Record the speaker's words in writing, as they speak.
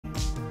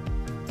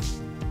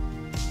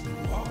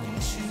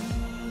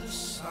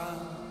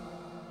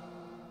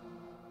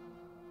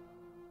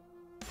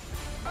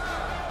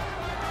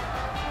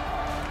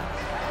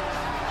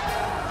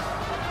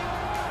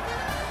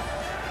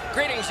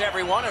Greetings,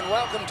 everyone, and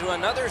welcome to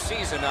another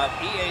season of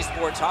EA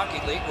Sports Hockey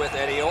League with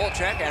Eddie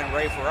Olczyk and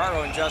Ray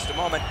Ferraro in just a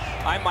moment.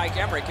 I'm Mike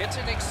Emmerich. It's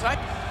an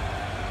exciting...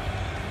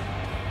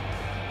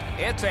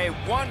 It's a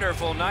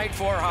wonderful night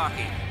for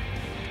hockey.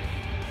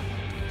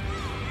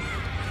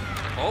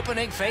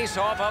 Opening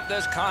face-off of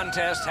this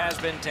contest has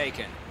been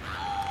taken.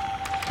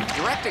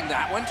 Directing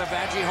that one to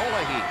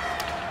Vajiolahi.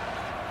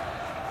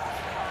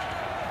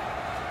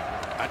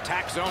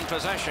 Attack zone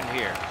possession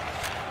here.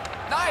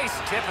 Nice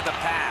tip of the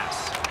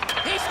pass.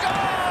 He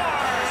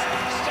scores!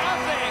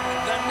 Stuffing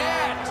the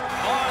net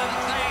on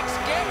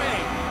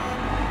Thanksgiving.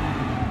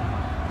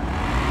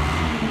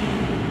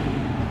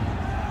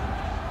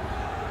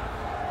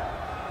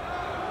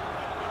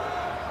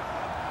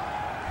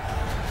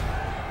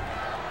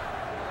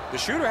 The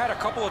shooter had a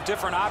couple of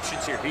different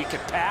options here. He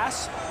could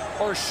pass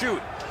or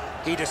shoot.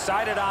 He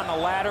decided on the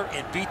latter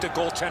and beat the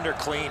goaltender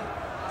clean.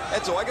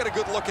 Edzo, I got a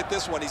good look at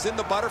this one. He's in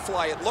the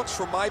butterfly. It looks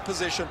from my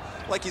position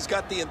like he's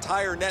got the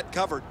entire net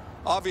covered.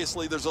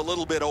 Obviously, there's a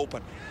little bit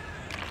open.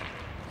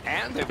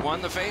 And they've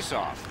won the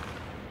faceoff.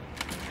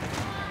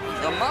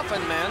 The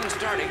Muffin men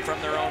starting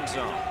from their own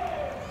zone.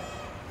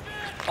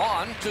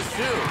 On to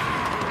Sue.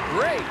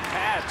 Great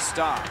pad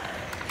stop.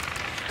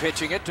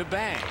 Pitching it to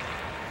Bang.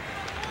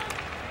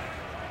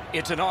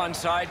 It's an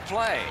onside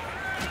play.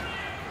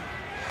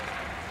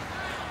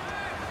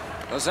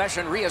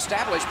 Possession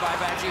reestablished by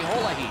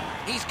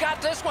Vajiolahi. He's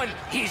got this one.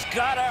 He's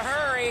got to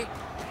hurry.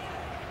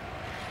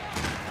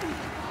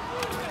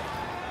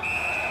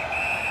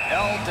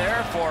 Held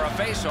there for a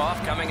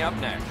face-off coming up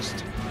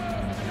next.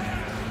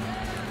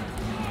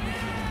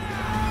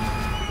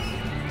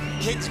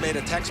 King's made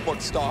a textbook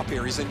stop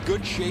here. He's in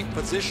good shape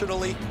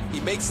positionally. He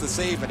makes the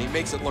save, and he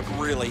makes it look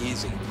really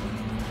easy.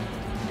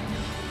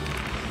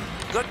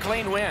 Good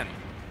clean win.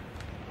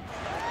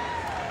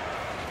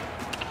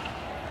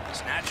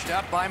 Snatched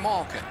up by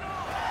Malkin.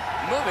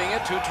 Moving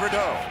it to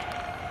Trudeau.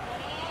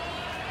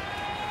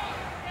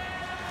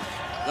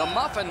 The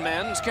Muffin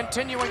men's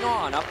continuing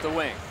on up the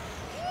wing.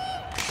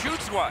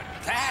 Shoots one.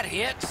 That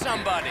hit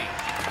somebody.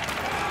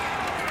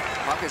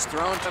 Puck is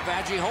thrown to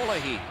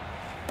Vajiolahi.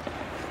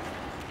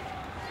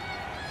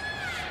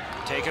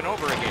 Taken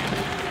over again.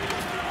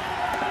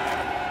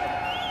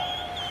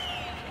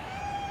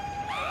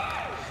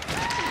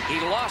 He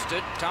lost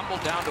it,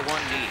 tumbled down to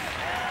one knee.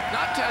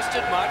 Not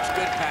tested much,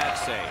 good pad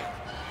save.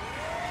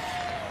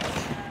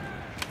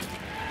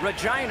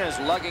 Regina's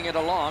lugging it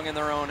along in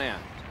their own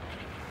end.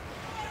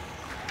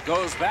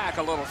 Goes back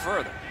a little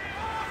further.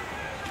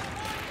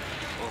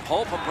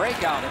 We'll hope a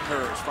breakout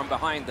occurs from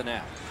behind the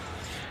net.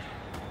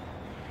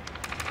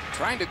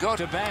 Trying to go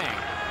to Bang.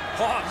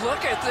 Oh,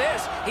 look at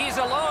this. He's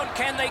alone.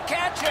 Can they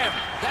catch him?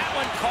 That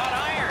one caught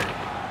iron.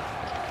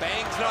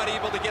 Bang's not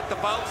able to get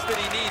the bounce that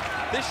he needs.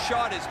 This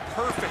shot is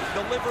perfect,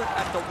 delivered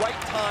at the right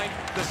time,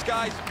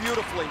 disguised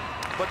beautifully,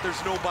 but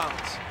there's no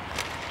bounce.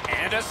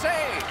 And a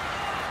save.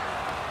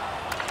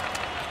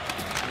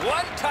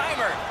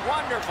 One-timer.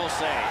 Wonderful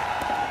save.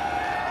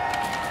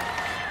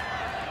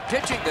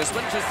 Pitching this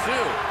one to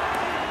Sue.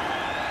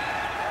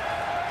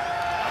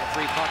 A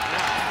free puck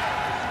now.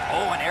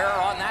 Oh, an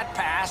error on that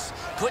pass.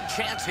 Good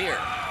chance here.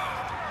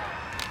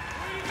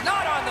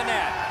 Not on the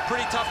net.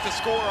 Pretty tough to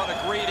score on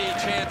a grade A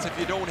chance if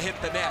you don't hit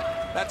the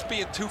net. That's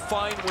being too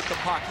fine with the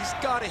puck. He's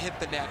got to hit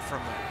the net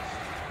from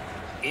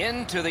there.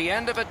 Into the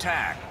end of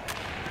attack.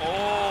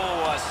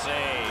 Oh, a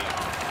save.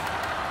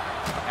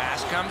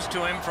 Pass comes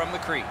to him from the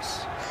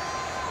crease.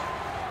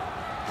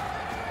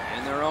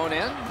 In their own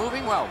end,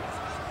 moving well.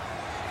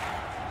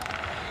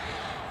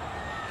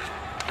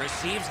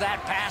 Receives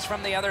that pass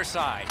from the other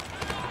side.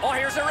 Oh,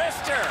 here's a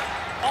wrister.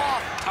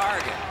 Off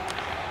target.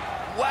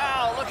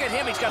 Wow, look at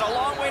him. He's got a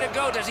long way to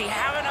go. Does he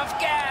have enough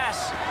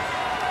gas?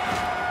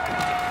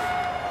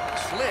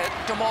 Slid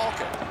to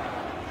Malkin.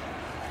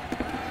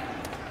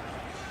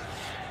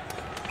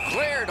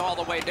 Cleared all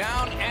the way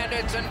down, and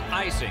it's an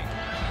icing.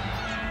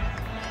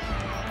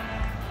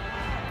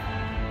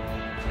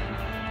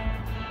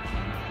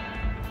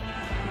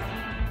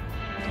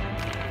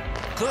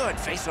 Good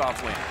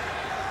face-off win.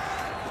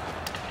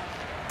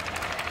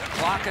 The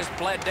clock has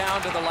bled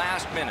down to the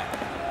last minute.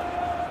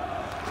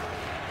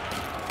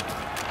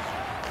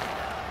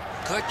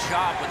 Good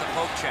job with the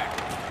poke check.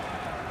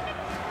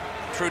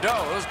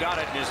 Trudeau's got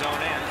it in his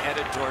own end,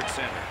 headed towards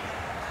center.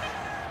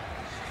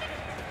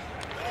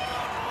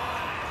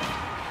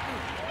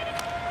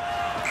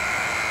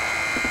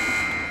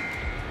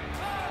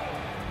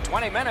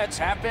 "20 minutes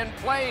have been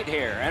played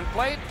here, and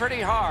played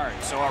pretty hard,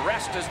 so a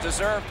rest is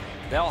deserved.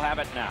 They'll have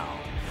it now.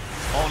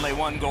 Only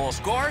one goal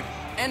scored,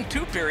 and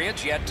 2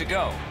 periods yet to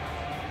go."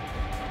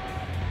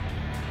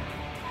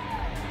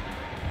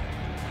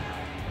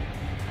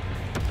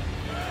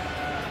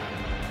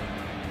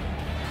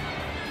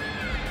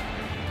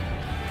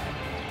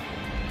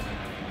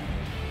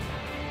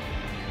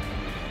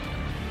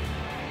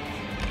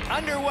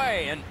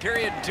 Underway in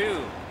period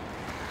 2.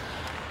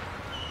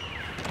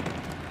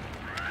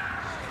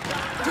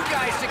 Two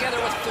guys together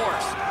with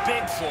force,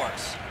 big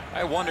force.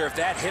 I wonder if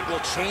that hit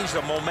will change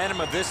the momentum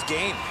of this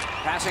game.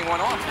 Passing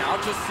one off now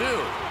to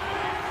Sue.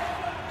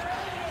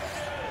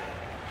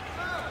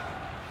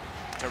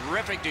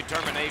 Terrific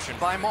determination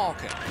by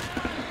Malkin.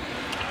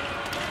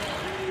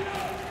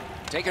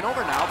 Taken over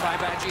now by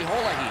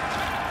Vajiholahi.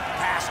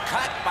 Pass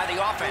cut by the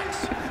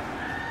offense.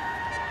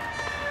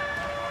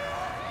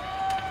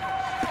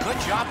 Good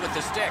job with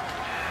the stick.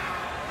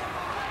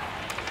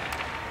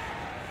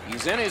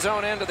 He's in his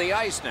own end of the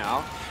ice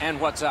now.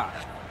 And what's up?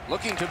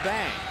 Looking to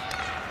bang.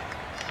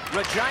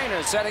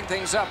 Regina setting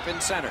things up in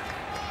center.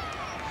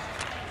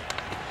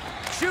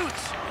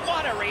 Shoots.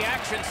 What a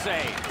reaction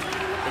save.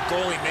 The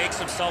goalie makes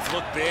himself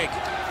look big.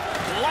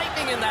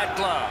 Lightning in that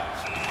glove.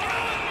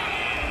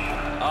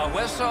 A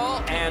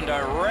whistle and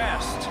a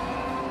rest.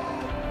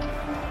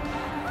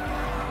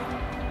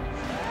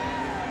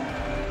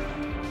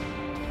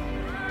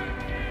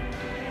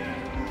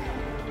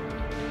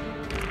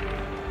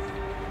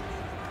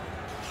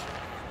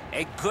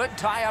 A good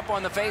tie-up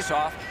on the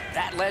face-off.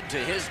 That led to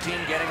his team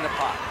getting the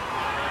puck.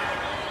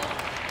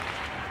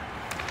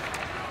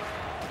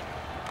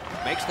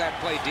 Makes that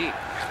play deep.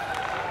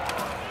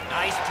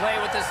 Nice play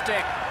with the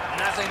stick.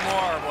 Nothing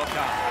more will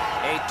come.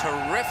 A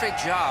terrific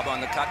job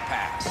on the cut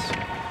pass.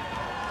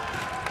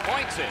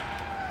 Points it.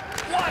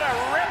 What a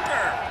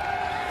ripper!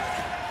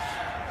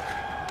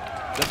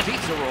 The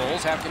Pizza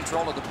Rolls have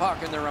control of the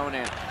puck in their own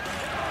end.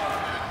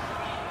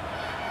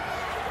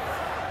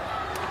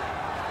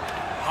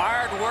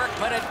 Hard work,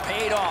 but it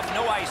paid off.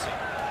 No icing.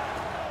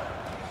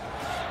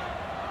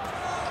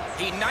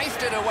 He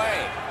knifed it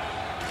away.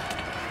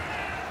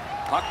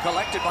 Puck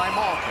collected by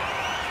Malkin.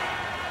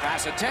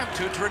 Pass attempt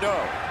to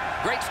Trudeau.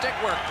 Great stick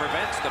work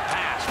prevents the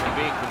pass from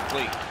being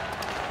complete.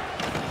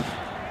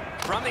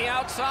 From the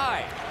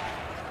outside.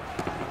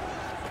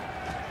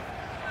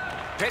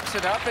 Picks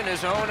it up in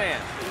his own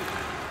end.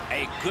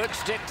 A good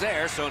stick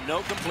there, so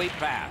no complete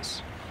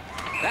pass.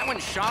 That one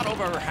shot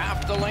over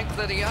half the length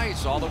of the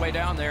ice all the way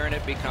down there, and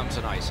it becomes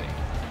an icing.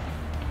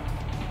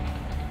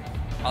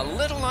 A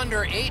little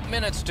under 8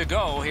 minutes to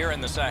go here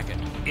in the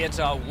second. It's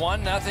a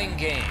 1-0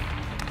 game.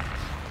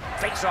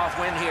 Face-off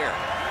win here.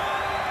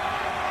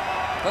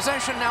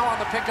 Possession now on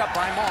the pickup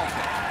by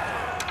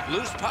Malkin.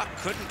 Loose puck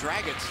couldn't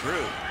drag it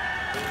through.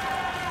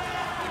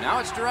 Now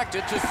it's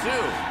directed to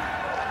Sue.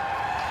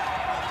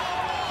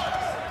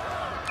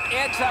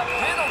 It's a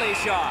penalty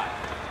shot.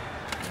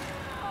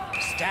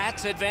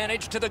 Stats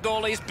advantage to the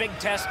goalies. Big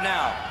test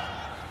now.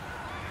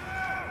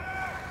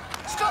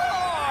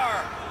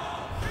 Score!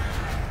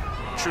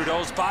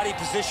 Trudeau's body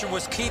position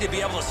was key to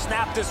be able to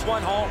snap this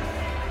one home.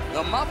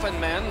 The Muffin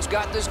Men's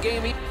got this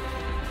game.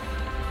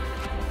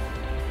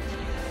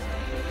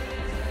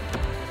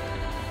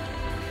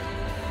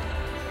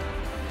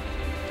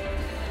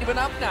 Even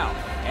up now,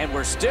 and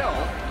we're still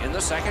in the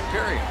second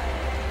period.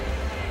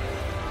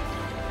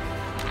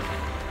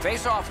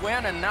 Face-off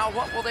win, and now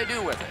what will they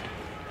do with it?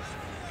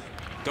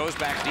 Goes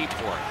back deep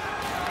for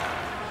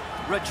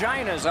it.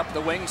 Regina's up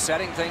the wing,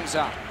 setting things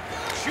up.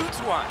 Shoots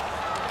one.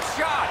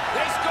 Shot.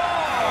 They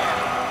score!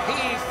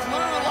 He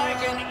flew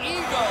like an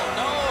eagle.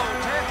 No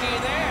turkey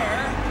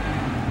there.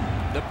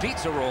 The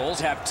Pizza Rolls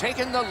have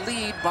taken the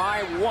lead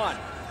by 1.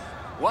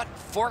 What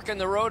fork in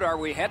the road are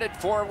we headed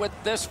for with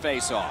this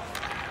face-off?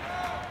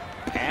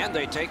 And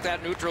they take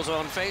that neutral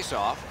zone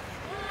face-off.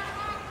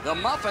 The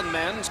Muffin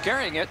Men's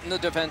carrying it in the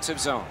defensive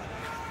zone.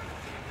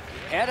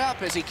 Head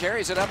up as he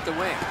carries it up the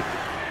wing.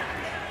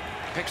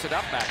 Picks it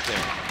up back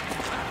there.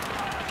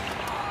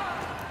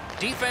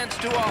 Defense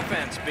to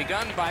offense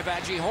begun by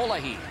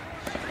Vajiholahi.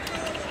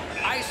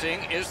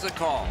 Icing is the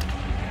call.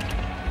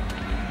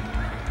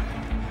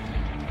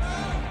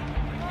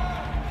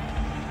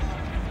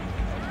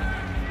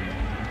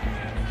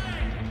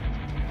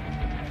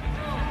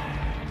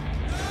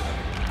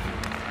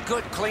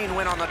 Good clean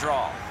win on the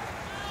draw.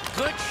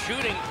 Good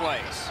shooting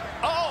place.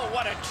 Oh,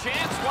 what a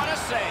chance, what a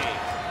save.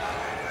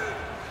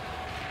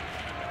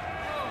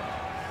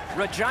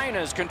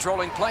 Regina's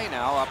controlling play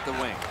now up the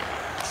wing.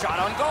 Shot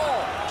on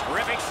goal.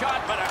 Terrific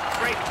shot, but a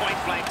great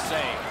point-blank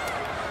save.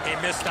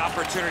 A missed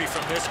opportunity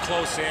from this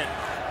close in.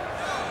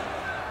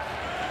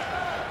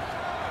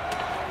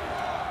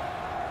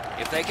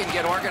 If they can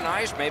get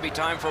organized, maybe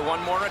time for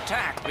one more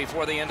attack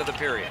before the end of the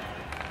period.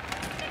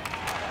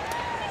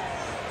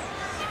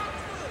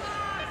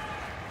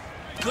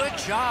 Good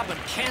job in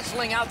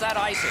canceling out that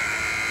icing.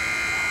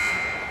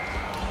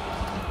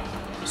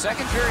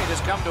 Second period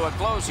has come to a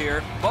close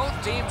here. Both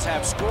teams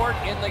have scored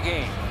in the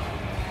game.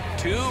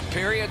 2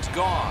 periods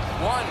gone.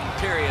 1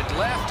 period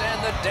left,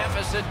 and the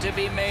deficit to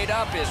be made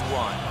up is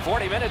 1.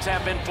 40 minutes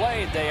have been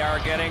played. They are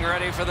getting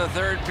ready for the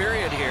third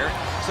period here.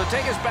 So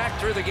take us back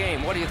through the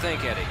game. What do you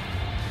think, Eddie?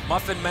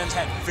 Muffin Men's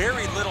had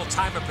very little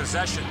time of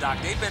possession, Doc.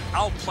 They've been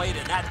outplayed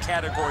in that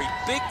category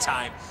big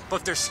time,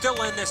 but they're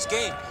still in this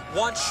game.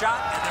 One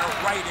shot, and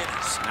they're right in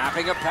it.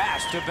 Snapping a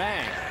pass to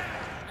Bang.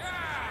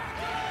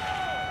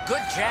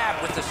 Good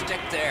jab with the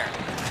stick there.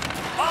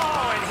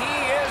 Oh, and he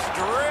is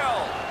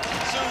drilled.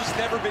 Sue's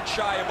never been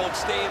shy about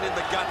staying in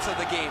the guts of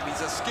the game. He's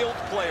a skilled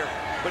player,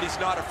 but he's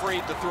not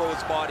afraid to throw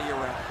his body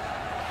around.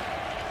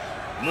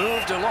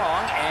 Moved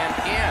along and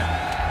in.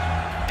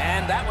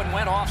 And that one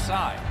went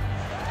offside.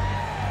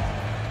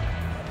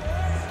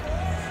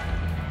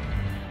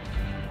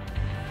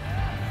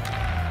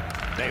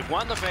 They've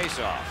won the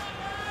faceoff.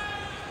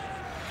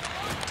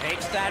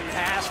 Takes that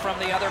pass from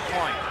the other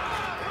point.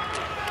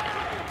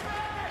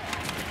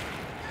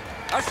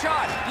 A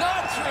shot,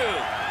 not through.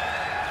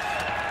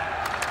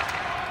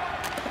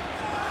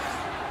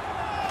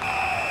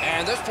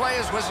 And this play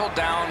is whistled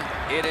down.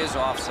 It is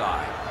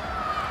offside.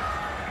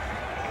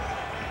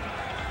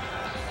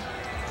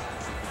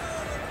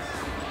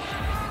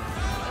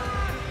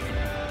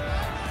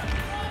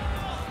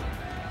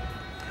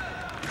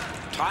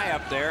 Tie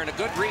up there and a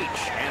good reach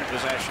and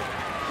possession.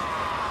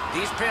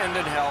 He's pinned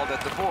and held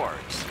at the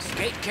boards.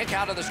 Skate kick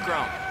out of the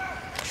scrum.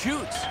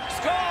 Shoots.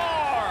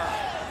 Score!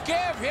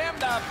 Give him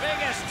the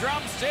biggest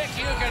drumstick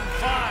you can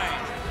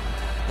find.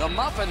 The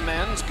Muffin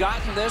men's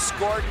gotten this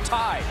score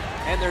tied,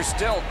 and there's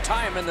still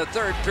time in the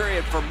third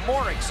period for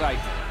more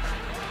excitement.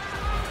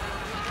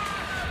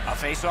 A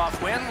face-off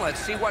win.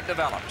 Let's see what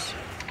develops.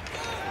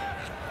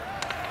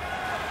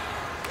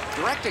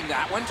 Directing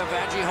that one to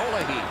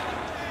Vagiholahi.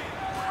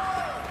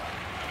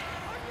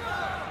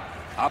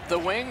 Up the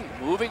wing,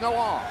 moving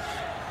along.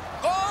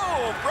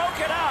 Oh, broke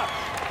it up.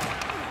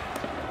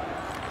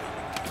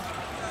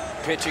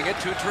 Pitching it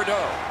to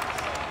Trudeau.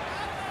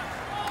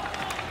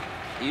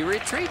 He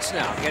retreats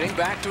now, getting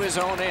back to his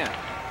own end.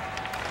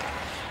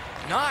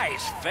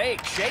 Nice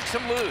fake, shakes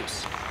him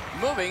loose.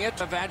 Moving it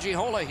to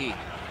Vagiholahi.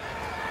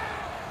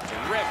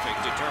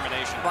 Terrific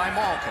determination by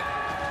Malkin.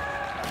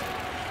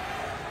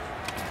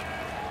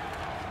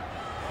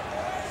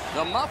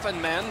 The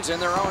Muffin men's in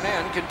their own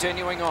end,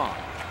 continuing on.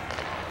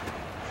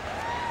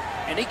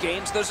 And he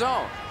gains the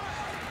zone.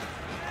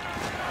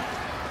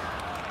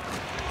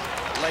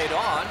 Laid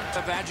on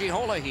to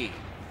Vagiholahi.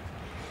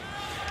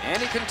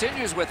 And he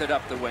continues with it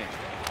up the wing.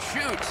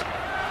 Shoots.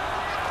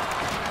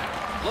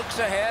 Looks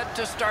ahead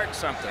to start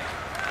something.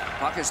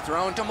 Puck is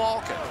thrown to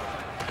Malkin.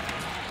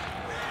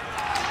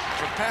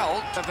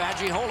 Propelled to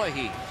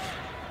Vagiholahi.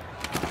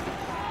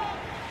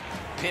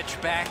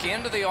 Pitch back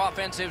into the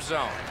offensive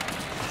zone.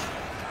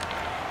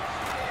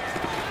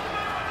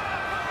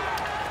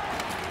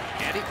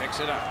 And he picks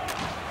it up.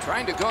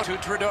 Trying to go to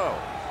Trudeau.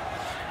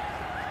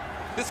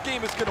 This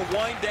game is going to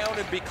wind down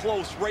and be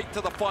close right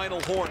to the final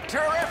horn.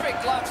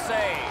 Terrific glove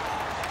save.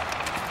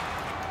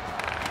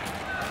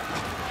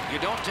 You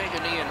don't take a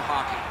knee in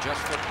hockey, just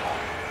football.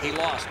 He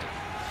lost it.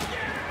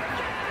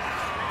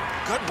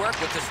 Good work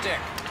with the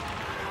stick.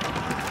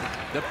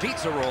 The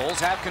Pizza Rolls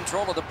have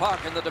control of the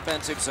puck in the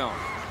defensive zone.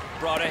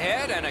 Brought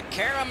ahead and a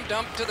carom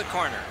dump to the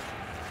corner.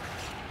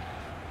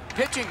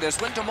 Pitching this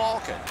one to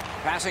Malkin.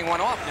 Passing one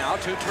off now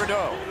to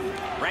Trudeau.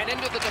 Ran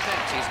into the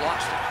defense. He's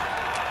lost it.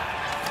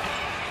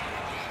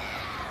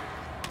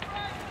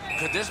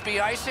 Could this be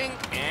icing?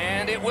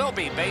 And it will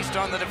be, based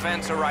on the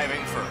defense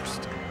arriving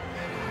first.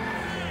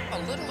 A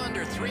little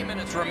under 3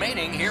 minutes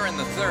remaining here in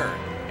the third.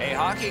 A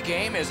hockey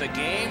game is a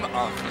game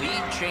of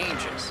lead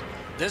changes.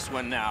 This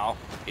one now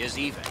is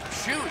even.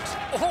 Shoots.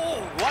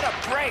 Oh, what a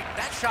break.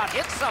 That shot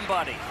hit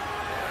somebody.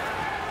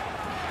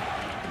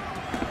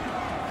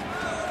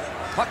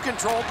 Puck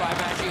controlled by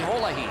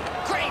Vagiholahi.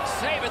 Great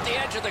save at the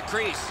edge of the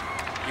crease.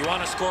 You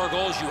want to score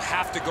goals, you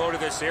have to go to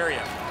this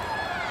area.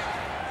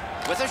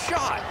 With a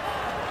shot.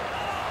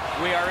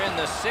 We are in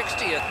the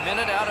 60th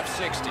minute out of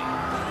 60.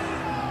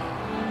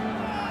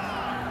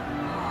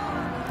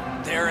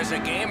 There is a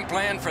game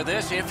plan for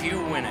this if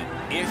you win it.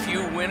 If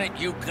you win it,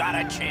 you got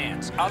a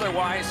chance.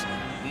 Otherwise,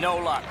 no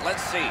luck.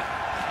 Let's see.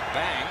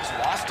 Bangs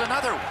lost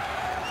another one.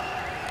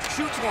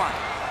 Shoots one.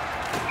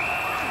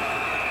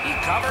 He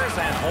covers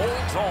and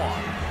holds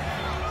on.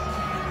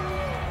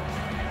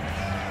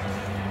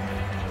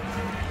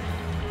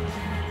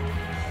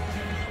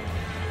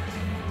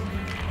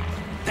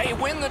 They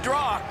win the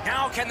draw.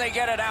 Now can they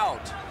get it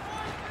out?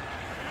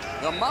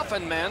 The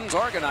Muffin men's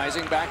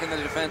organizing back in the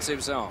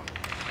defensive zone.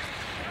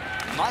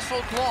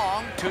 Muscled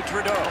long to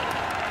Trudeau.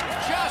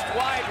 Just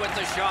wide with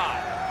the shot.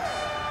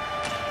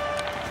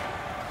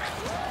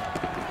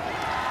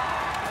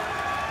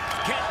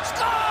 Can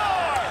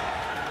score!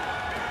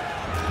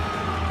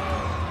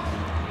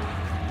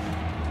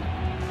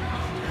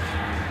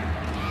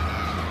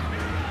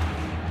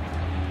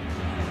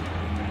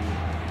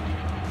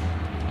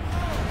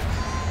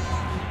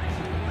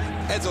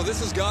 Enzo, this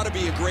has got to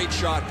be a great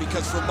shot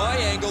because from my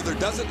angle, there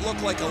doesn't look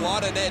like a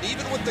lot of net.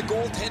 Even with the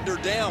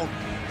goaltender down,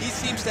 he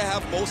seems to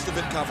have most of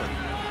it covered.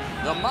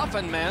 The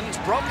Muffin men's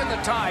broken the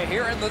tie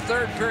here in the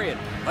third period.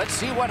 Let's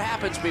see what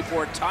happens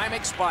before time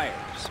expires.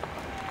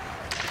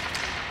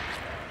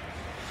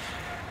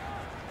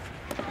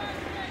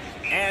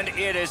 And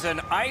it is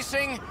an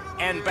icing,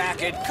 and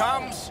back it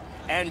comes.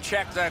 And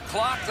check the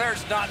clock,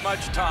 there's not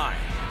much time.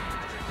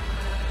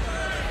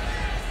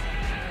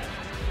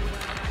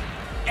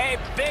 A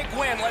big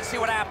win, let's see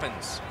what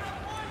happens.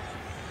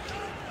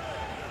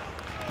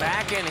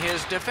 Back in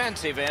his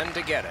defensive end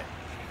to get it.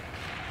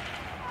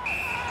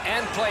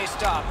 And play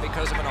stopped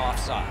because of an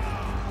offside.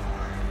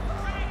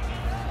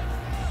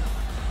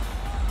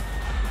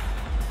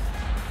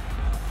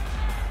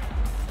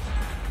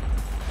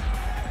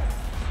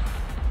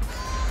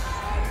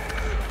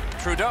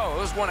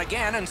 Trudeau's won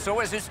again, and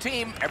so is his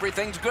team.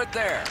 Everything's good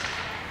there.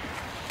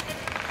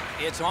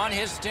 It's on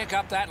his stick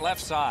up that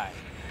left side.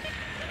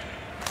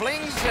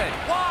 Flings it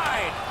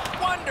wide.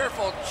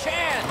 Wonderful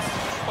chance.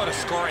 What a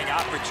scoring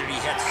opportunity. He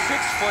had 6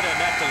 foot in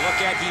net to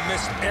look at. He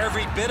missed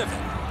every bit of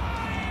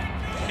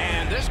it.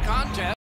 And this contest